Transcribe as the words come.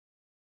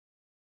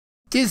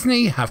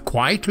Disney have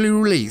quietly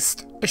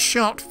released a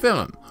short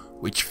film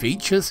which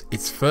features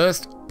its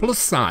first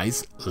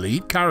plus-size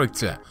lead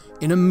character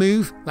in a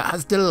move that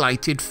has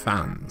delighted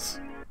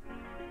fans.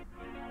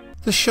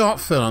 The short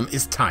film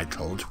is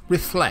titled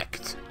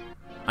Reflect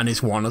and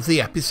is one of the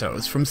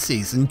episodes from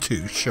Season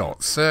 2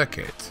 Short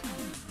Circuit,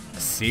 a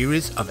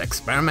series of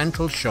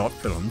experimental short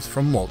films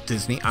from Walt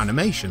Disney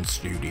Animation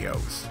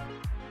Studios.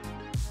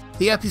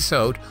 The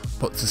episode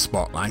puts a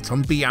spotlight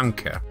on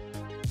Bianca,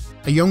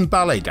 a young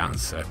ballet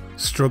dancer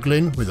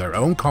struggling with her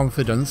own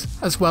confidence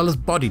as well as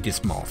body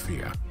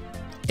dysmorphia.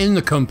 In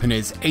the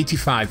company's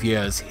 85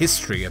 years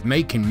history of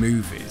making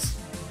movies,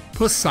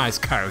 plus-size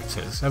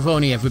characters have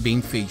only ever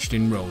been featured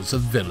in roles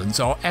of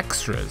villains or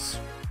extras,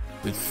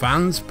 with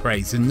fans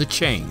praising the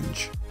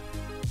change.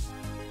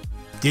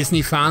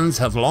 Disney fans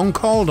have long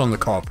called on the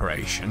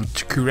corporation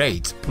to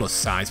create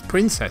plus-size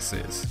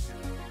princesses,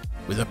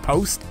 with a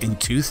post in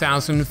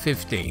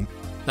 2015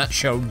 that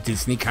showed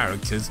Disney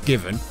characters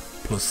given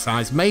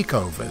plus-size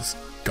makeovers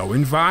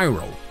going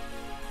viral.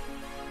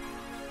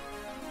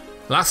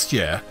 Last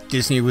year,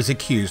 Disney was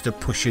accused of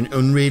pushing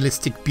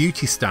unrealistic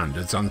beauty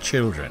standards on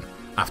children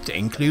after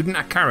including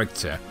a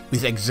character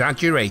with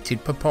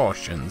exaggerated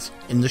proportions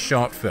in the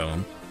short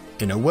film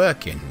Inner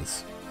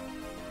Workings.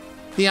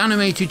 The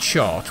animated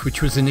short,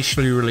 which was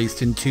initially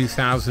released in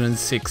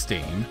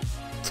 2016,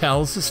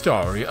 tells the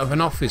story of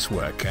an office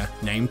worker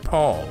named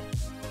Paul,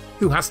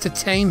 who has to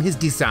tame his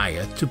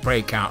desire to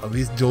break out of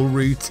his dull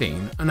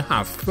routine and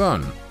have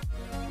fun.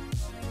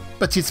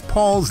 But it's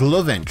Paul's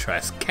love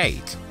interest,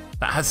 Kate,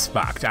 that has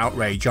sparked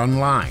outrage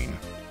online,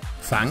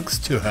 thanks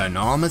to her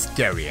enormous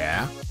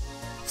derriere,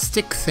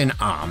 stick-thin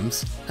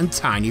arms and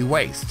tiny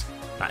waist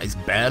that is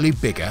barely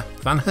bigger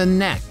than her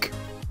neck.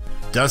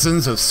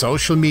 Dozens of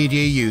social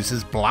media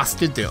users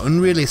blasted the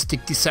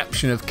unrealistic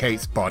deception of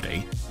Kate's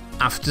body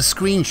after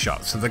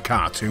screenshots of the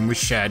cartoon were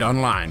shared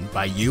online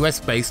by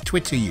US-based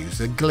Twitter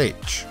user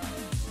Glitch,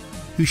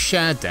 who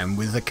shared them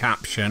with the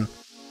caption,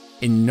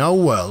 "In no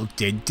world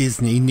did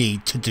Disney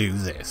need to do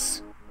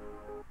this."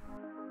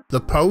 The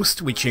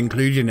post, which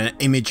included an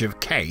image of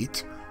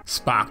Kate,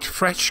 sparked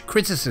fresh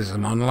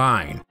criticism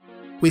online,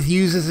 with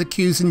users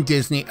accusing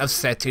Disney of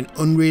setting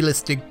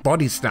unrealistic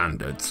body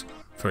standards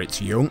for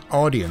its young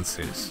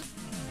audiences.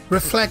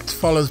 Reflect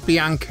follows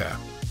Bianca,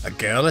 a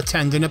girl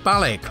attending a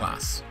ballet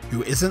class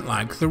who isn't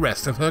like the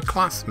rest of her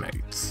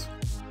classmates.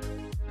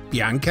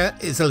 Bianca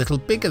is a little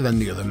bigger than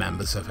the other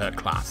members of her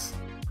class,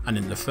 and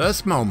in the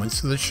first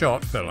moments of the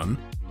short film,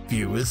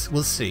 viewers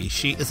will see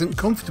she isn't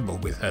comfortable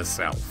with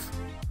herself.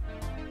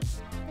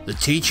 The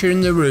teacher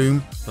in the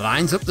room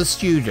lines up the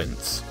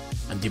students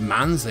and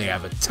demands they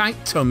have a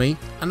tight tummy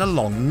and a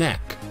long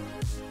neck.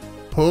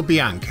 Poor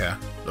Bianca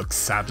looks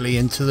sadly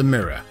into the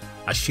mirror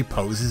as she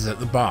poses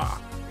at the bar,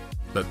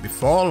 but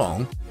before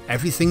long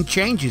everything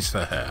changes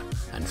for her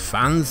and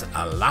fans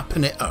are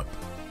lapping it up.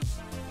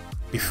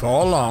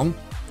 Before long,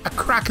 a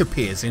crack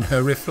appears in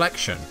her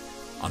reflection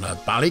on her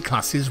ballet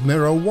class's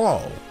mirror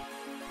wall,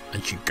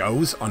 and she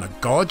goes on a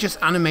gorgeous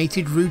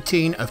animated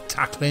routine of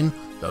tackling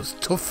those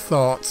tough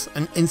thoughts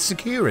and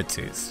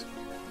insecurities.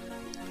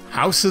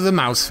 House of the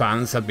Mouse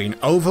fans have been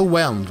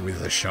overwhelmed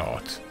with the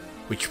short,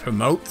 which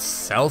promotes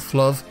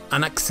self-love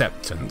and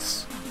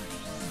acceptance.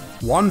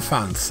 One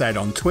fan said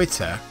on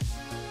Twitter,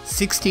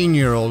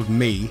 "16-year-old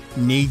me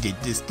needed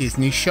this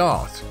Disney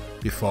short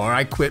before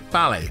I quit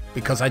ballet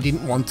because I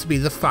didn't want to be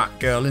the fat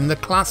girl in the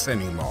class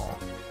anymore.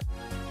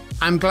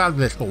 I'm glad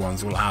little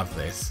ones will have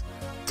this.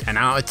 10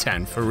 out of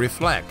 10 for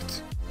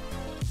Reflect."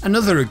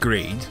 Another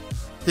agreed,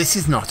 "This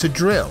is not a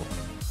drill.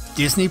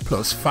 Disney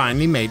Plus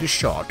finally made a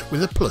short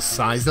with a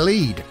plus-size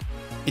lead.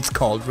 It's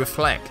called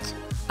Reflect,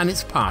 and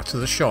it's part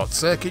of the Short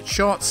Circuit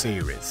short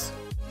series.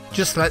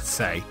 Just let's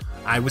say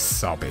I was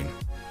sobbing."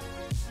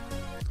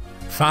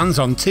 Fans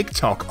on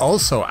TikTok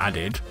also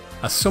added,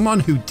 "As someone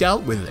who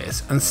dealt with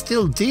this and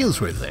still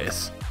deals with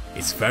this,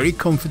 it's very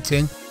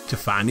comforting to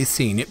finally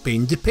see it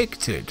being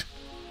depicted."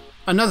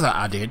 Another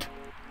added,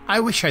 "I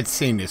wish I'd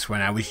seen this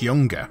when I was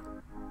younger,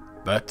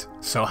 but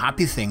so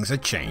happy things are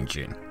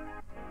changing."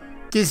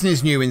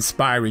 Disney's new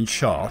inspiring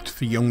short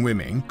for young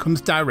women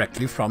comes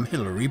directly from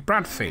Hilary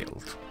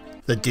Bradfield,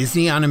 the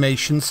Disney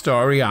animation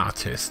story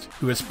artist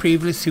who has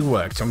previously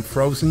worked on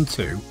Frozen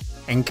 2,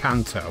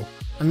 Encanto,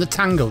 and the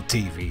Tangled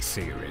TV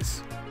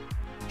series.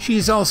 She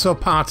is also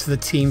part of the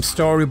team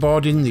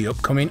storyboarding the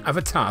upcoming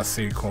Avatar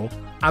sequel,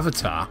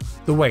 Avatar: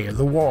 The Way of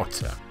the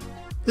Water.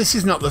 This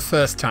is not the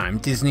first time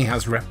Disney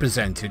has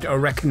represented or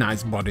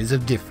recognised bodies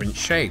of different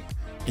shape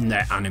in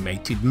their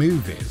animated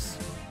movies.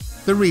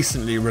 The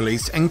recently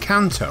released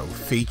Encanto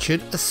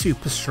featured a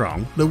super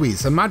strong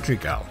Louisa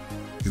Madrigal,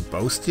 who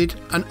boasted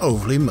an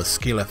overly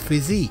muscular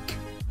physique,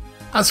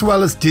 as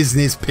well as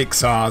Disney's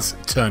Pixar's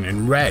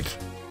Turning Red.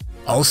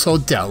 Also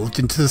delved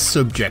into the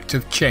subject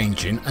of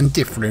changing and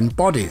differing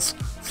bodies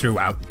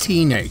throughout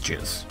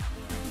teenagers.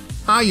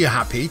 Are you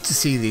happy to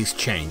see these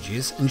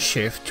changes and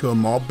shift to a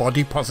more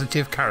body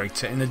positive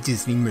character in a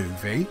Disney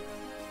movie?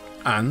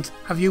 And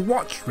have you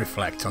watched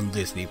Reflect on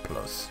Disney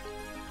Plus?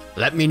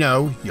 Let me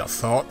know your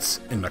thoughts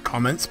in the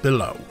comments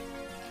below.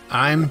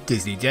 I'm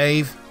Dizzy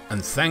Dave,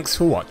 and thanks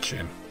for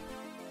watching.